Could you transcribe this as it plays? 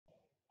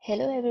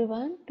Hello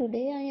everyone,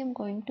 today I am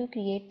going to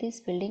create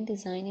this building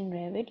design in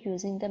Revit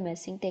using the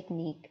meshing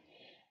technique.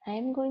 I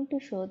am going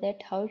to show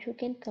that how you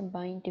can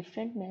combine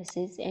different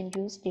meshes and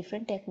use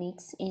different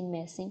techniques in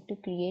meshing to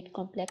create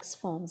complex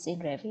forms in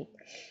Revit.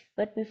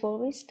 But before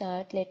we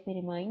start, let me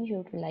remind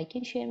you to like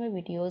and share my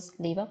videos,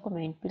 leave a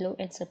comment below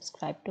and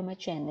subscribe to my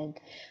channel.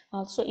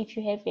 Also, if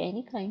you have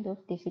any kind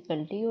of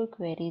difficulty or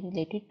query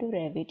related to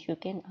Revit, you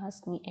can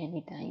ask me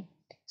anytime.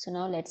 So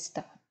now let's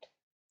start.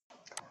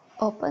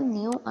 Open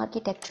new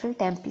architectural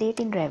template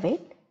in Revit.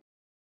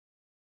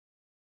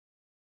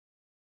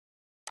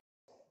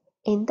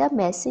 In the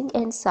Meshing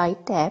and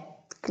Site tab,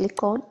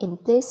 click on In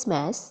Place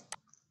Mesh.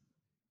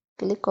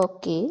 Click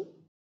OK.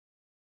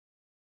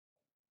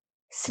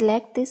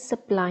 Select this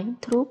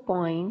spline through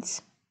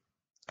points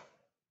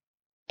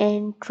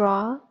and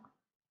draw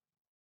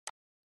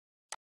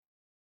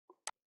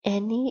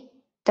any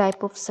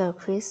type of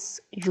surface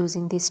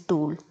using this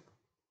tool.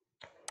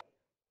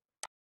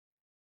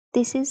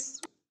 This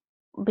is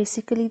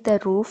basically the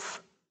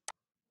roof,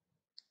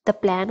 the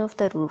plan of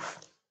the roof.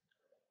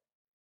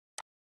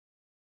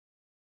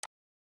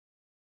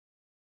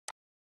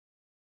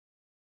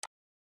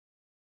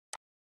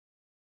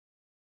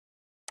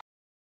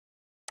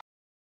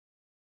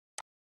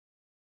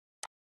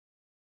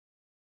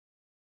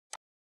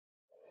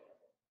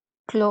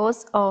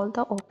 Close all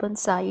the open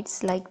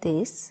sides like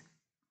this,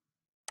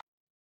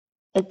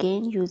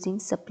 again using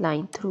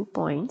spline through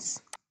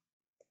points.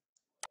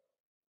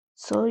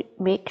 So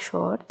make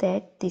sure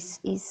that this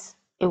is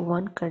a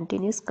one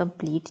continuous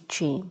complete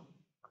chain.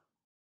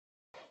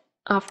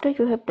 After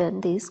you have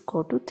done this,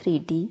 go to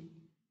 3D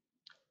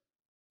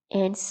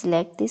and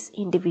select this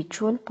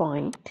individual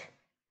point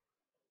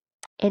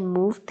and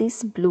move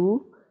this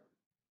blue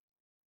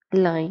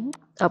line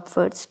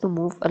upwards to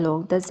move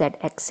along the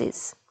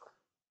z-axis.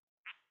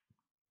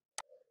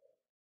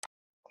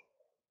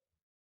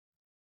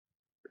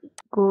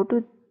 Go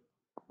to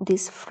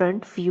this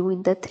front view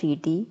in the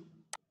 3D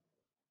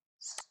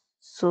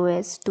so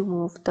as to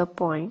move the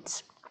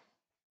points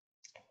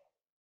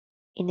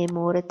in a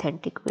more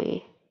authentic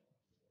way.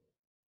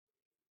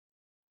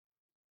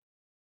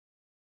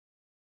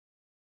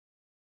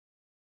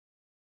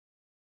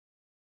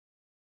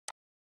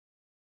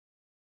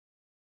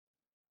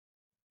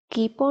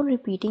 Keep on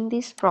repeating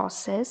this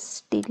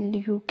process till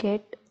you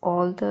get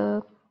all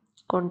the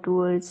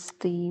contours,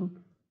 uh,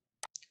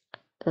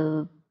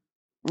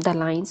 the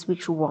lines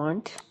which you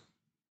want.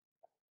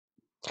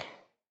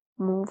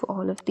 Move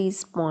all of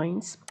these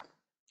points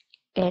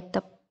at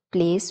the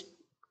place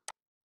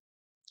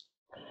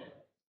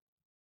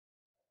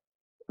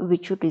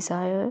which you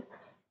desire,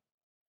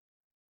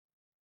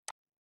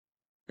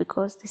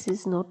 because this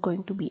is not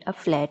going to be a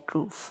flat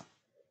roof.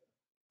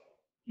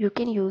 You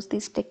can use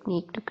this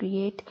technique to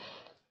create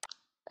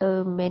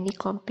many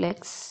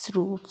complex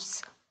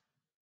roofs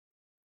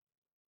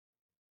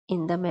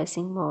in the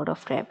meshing mode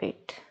of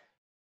Revit.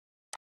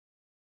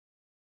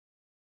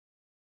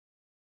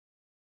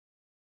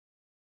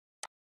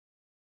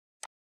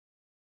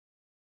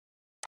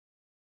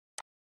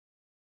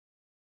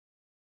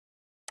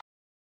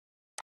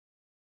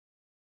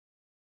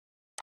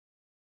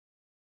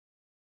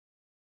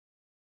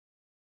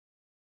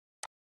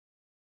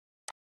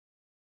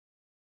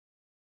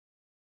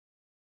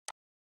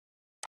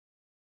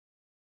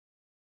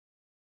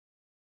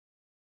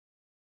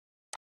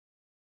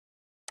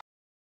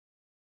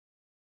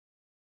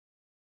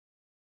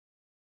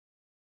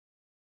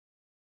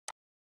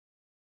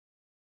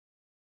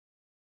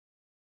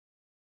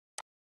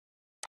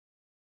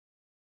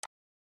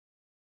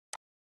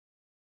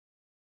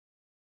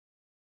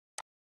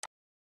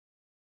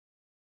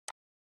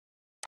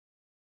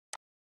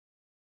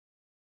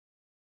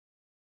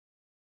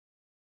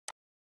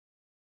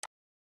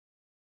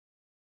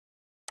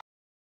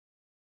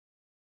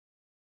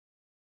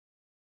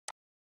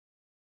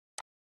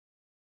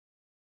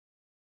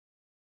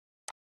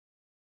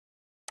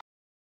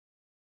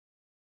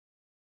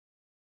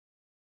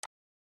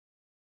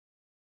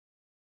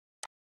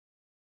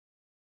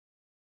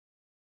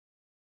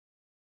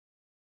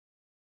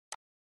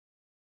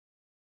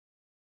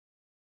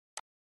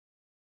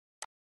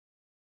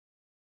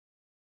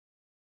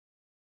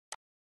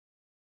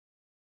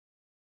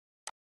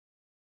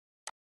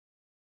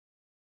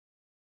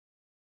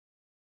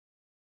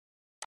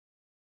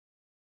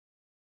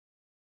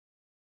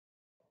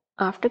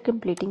 After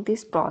completing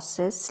this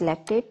process,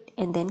 select it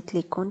and then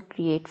click on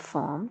Create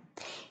Form.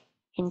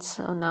 And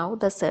so now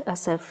a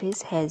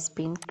surface has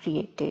been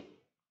created.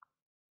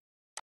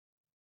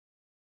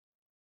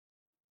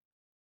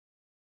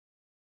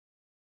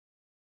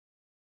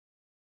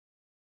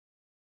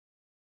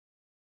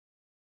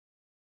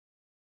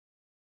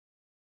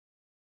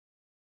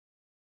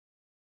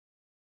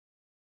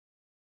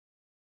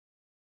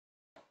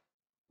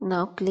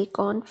 Now click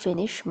on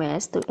Finish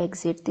Mesh to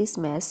exit this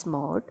mesh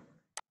mode.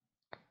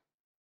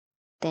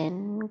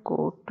 Then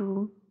go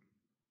to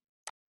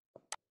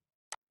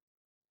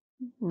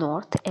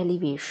North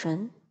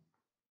Elevation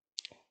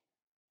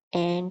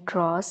and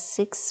draw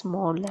 6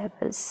 more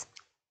levels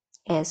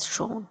as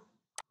shown.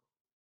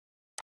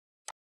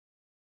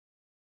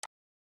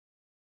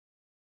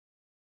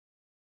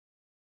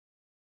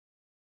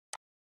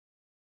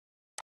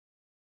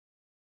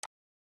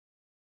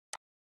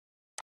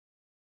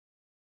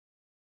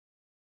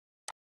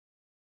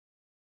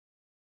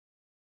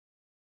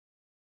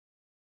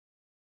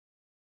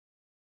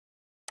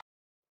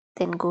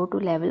 Then go to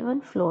level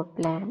 1 floor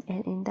plan,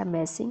 and in the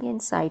meshing and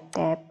site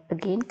tab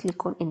again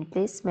click on in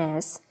place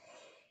mesh.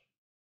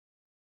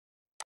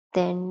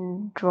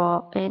 Then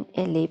draw an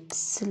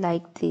ellipse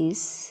like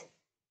this.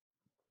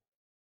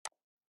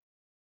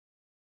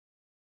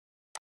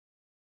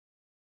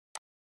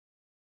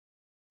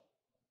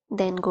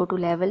 Then go to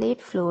level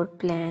 8 floor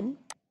plan.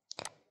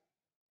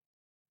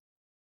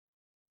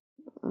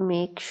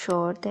 Make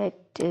sure that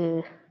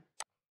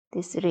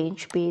this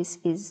range base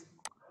is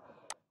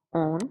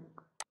on,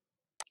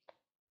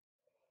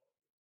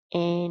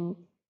 and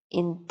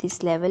in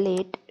this level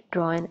 8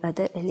 draw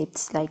another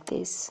ellipse like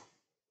this,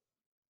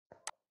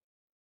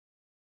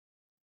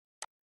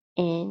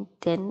 and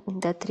then in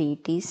the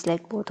 3D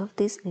select both of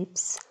these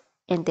ellipses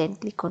and then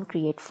click on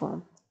create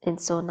form. And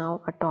so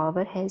now a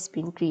tower has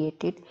been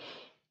created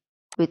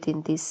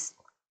within this.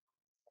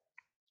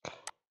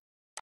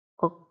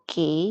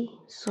 Okay,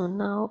 so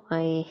now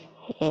I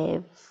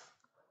have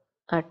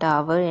a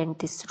tower and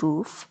this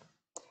roof.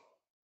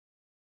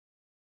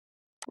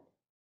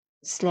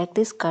 Select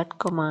this cut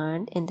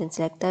command and then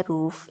select the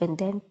roof and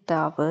then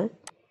tower,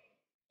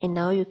 and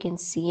now you can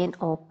see an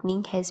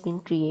opening has been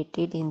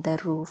created in the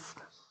roof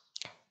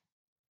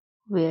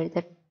where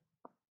the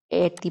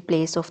at the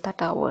place of the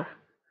tower.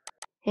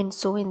 And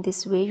so in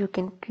this way you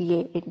can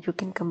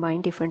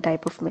combine different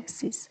type of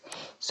meshes.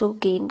 So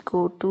again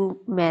go to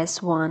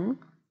mesh 1,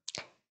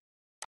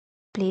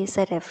 place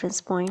a reference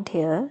point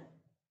here,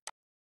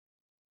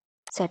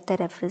 set the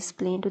reference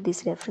plane to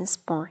this reference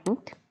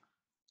point,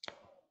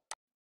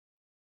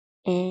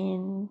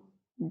 and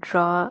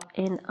draw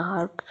an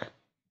arc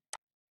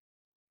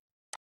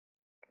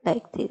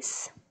like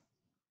this.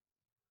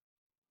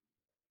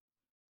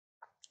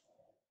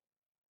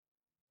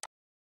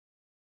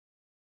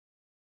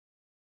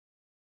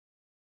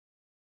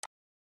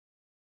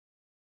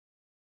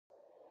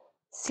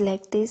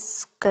 Select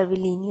this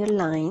curvilinear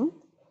line,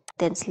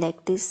 then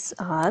select this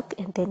arc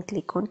and then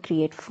click on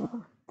create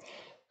form.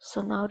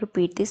 So now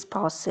repeat this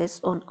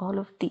process on all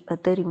of the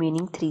other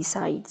remaining 3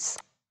 sides.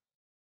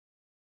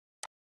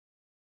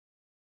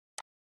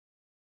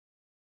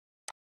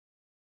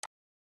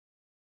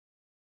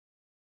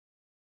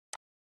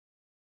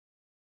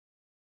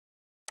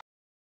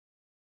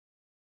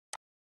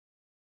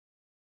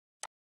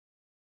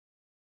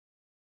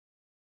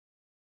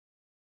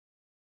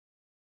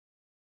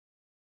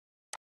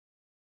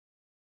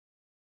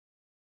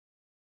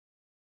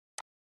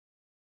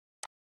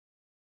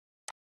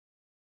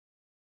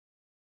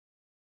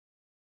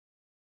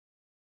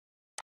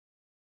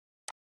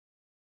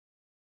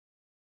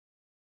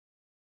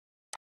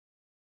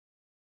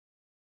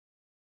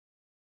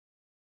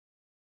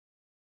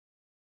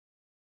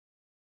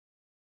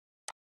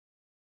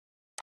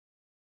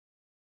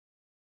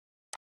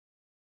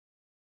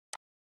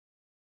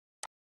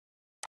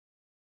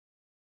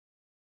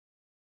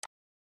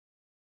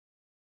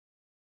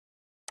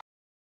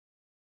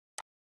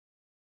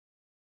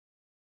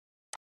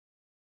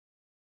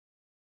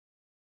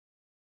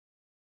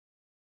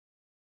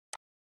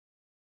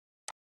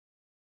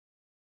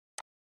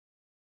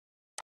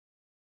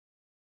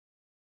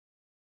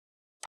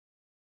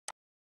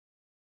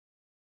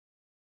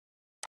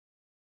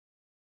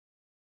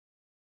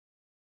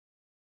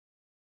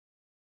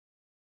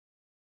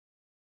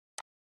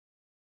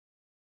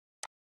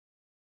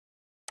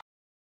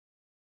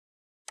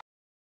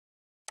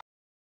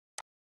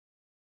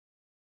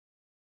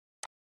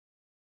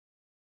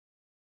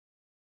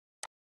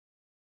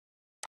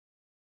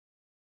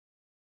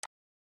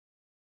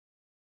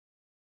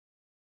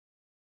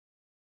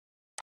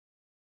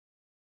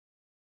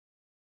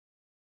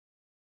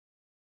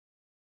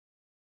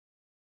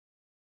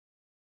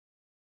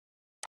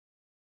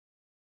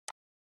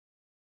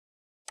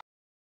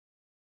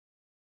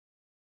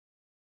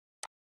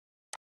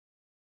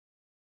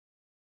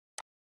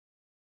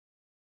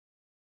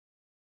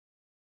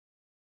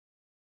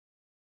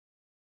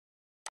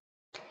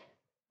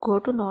 Go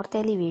to north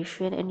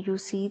elevation and you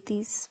see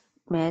these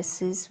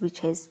masses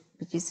which is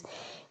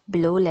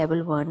below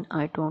level 1.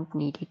 I don't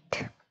need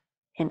it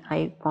and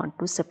I want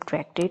to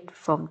subtract it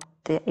from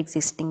the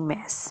existing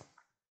mass.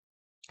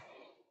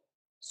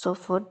 So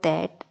for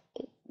that,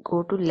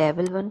 go to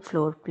level 1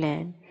 floor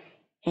plan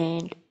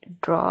and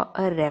draw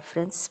a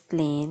reference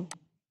plane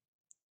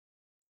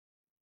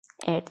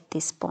at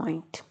this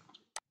point.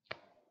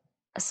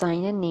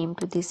 Assign a name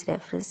to this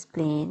reference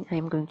plane. I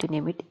am going to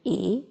name it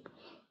A.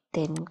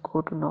 Then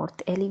go to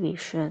north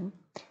elevation,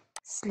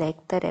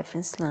 select the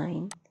reference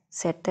line,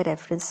 set the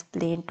reference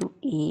plane to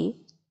A,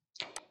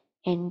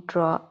 and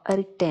draw a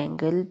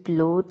rectangle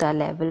below the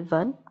level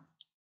 1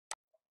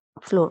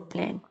 floor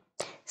plan.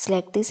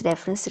 Select this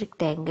reference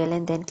rectangle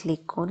and then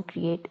click on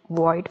create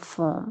void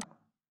form.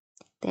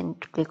 Then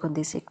click on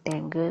this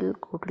rectangle,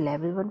 go to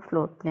level 1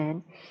 floor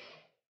plan,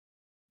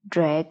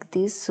 drag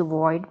this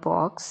void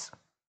box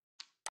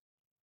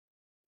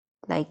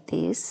like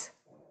this,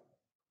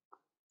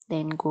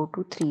 then go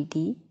to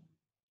 3D,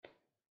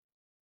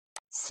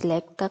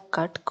 select the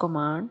cut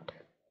command,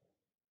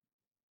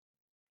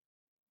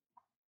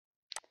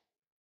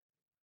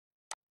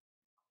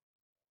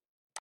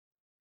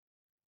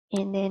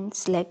 and then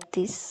select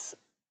this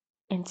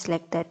and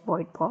select that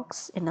void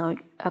box, and now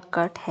a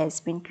cut has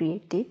been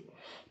created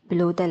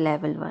below the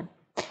level 1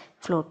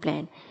 floor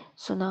plan.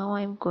 So now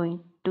I'm going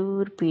to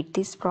repeat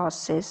this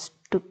process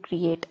to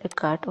create a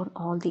cut on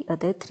all the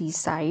other 3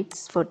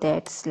 sides. For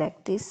that,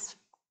 select this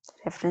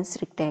reference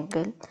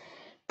rectangle,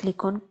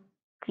 click on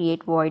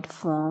create void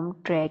form,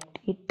 drag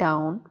it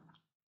down,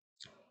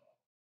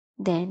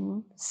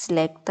 then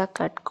select the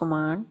cut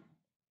command,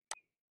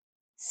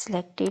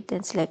 select it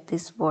and select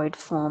this void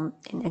form,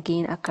 and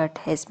again a cut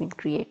has been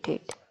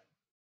created.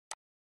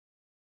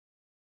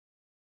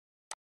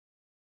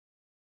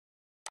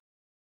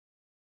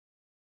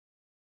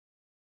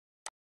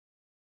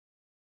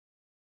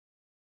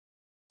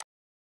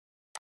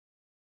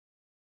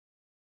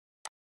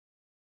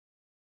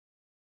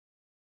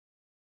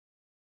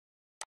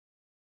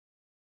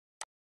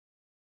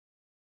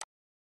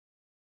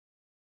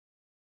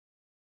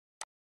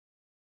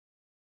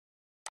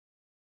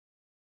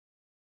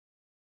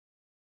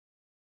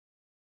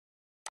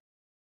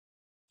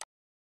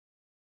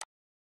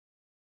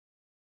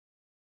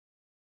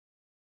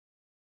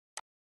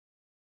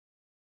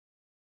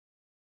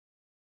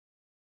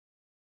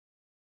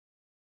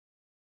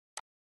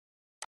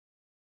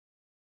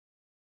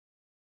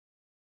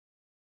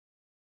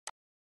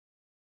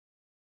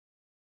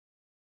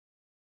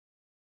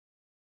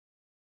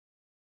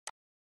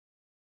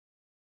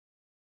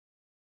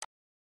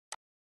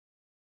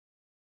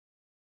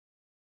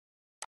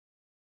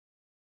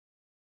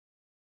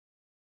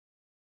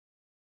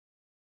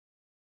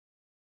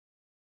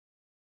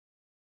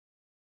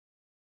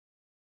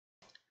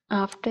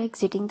 After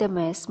exiting the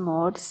mesh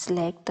mode,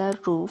 select the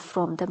roof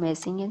from the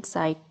meshing and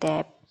site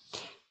tab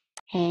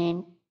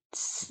and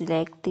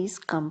select this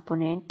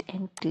component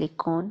and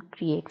click on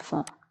create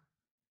form.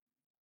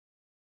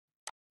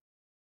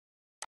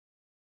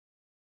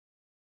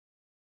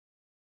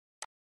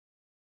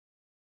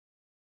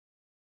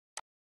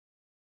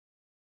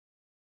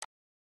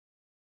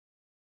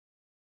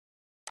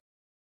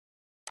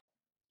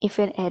 If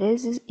an error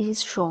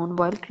is shown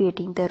while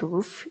creating the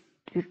roof,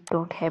 you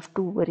don't have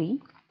to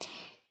worry.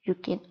 You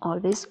can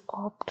always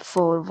opt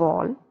for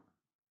wall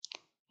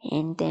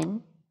and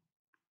then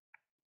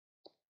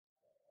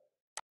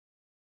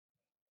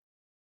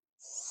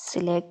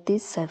select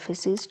these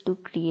surfaces to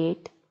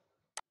create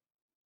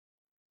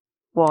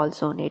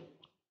walls on it.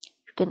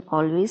 You can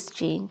always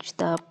change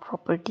the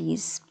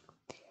properties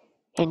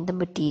and the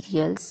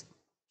materials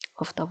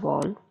of the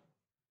wall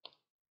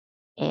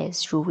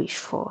as you wish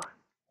for.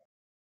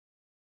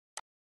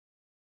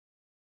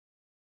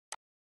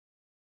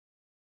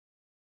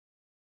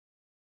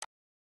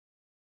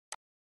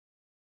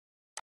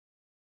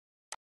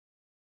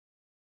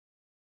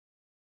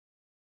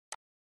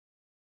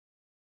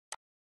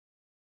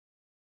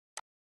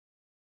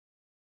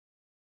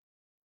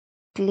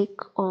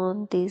 Click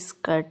on this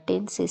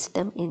curtain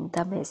system in the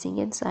meshing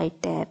and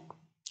site tab.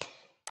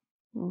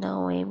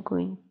 Now I am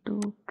going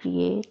to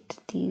create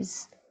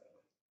this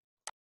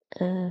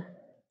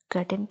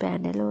curtain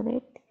panel on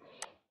it.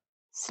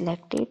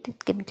 Select it, you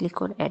can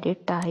click on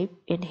edit type,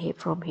 and here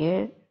from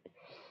here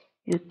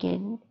you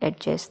can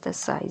adjust the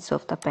size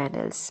of the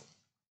panels.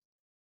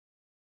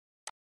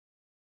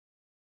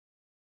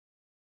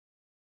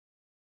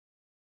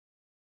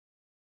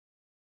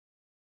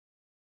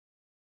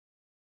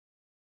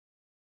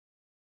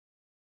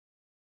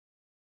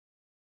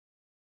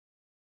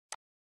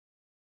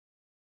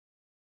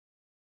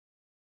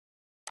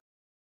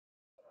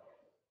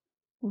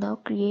 Now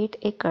create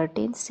a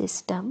curtain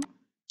system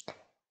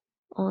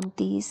on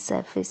these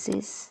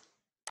surfaces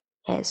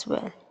as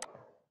well.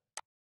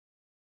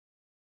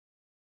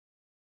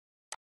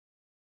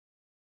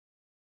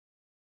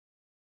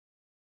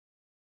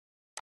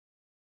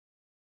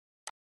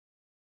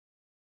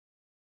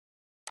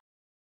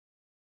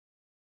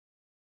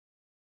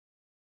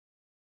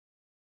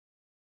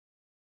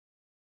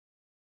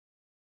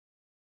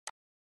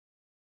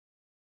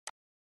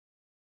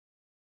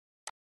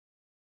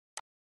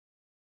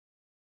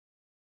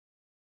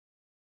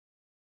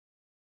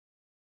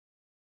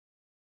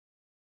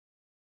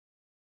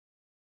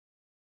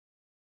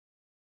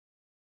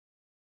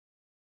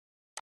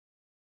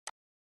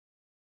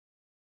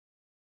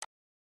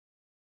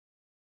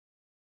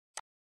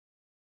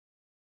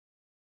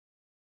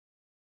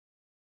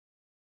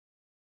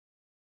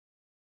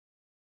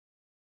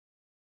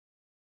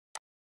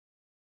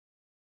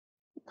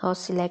 Now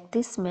select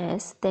this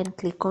mesh, then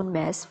click on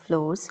mesh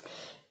floors.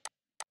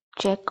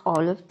 Check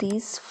all of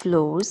these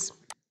floors,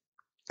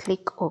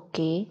 click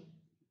OK.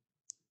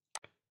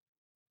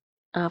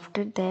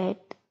 After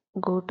that,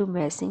 go to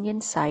meshing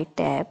and site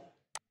tab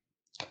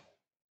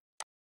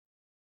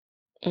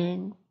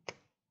and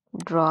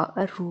draw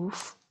a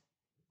roof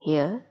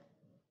here,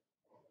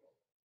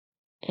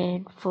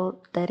 and for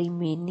the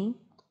remaining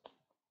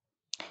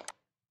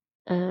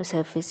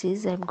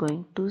surfaces I'm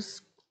going to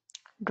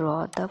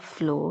draw the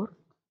floor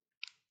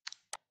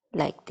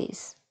like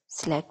this.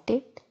 Select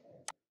it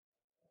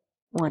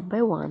one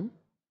by one.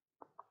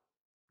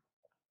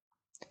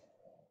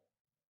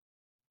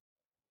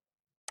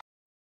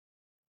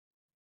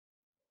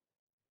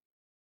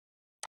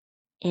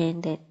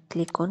 and then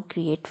click on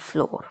create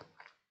floor.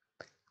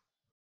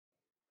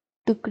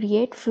 To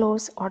create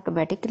floors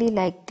automatically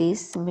like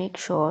this, make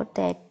sure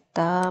that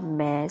the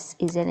mesh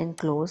is an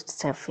enclosed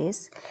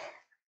surface.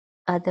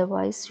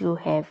 Otherwise, you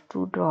have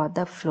to draw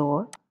the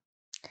floor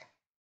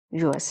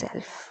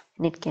yourself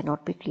and it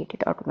cannot be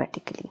created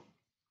automatically.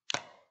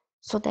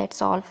 So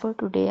that's all for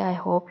today. I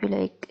hope you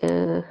like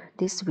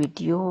this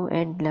video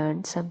and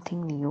learned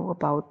something new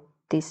about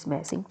this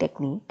meshing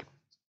technique.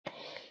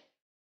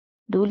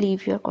 Do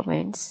leave your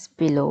comments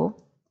below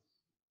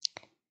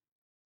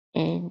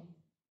and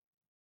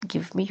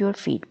give me your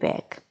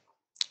feedback.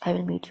 I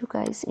will meet you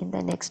guys in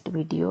the next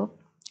video.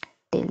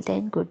 Till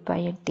then, goodbye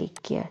and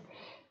take care.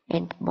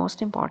 And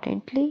most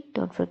importantly,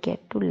 don't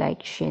forget to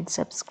like, share and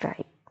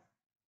subscribe.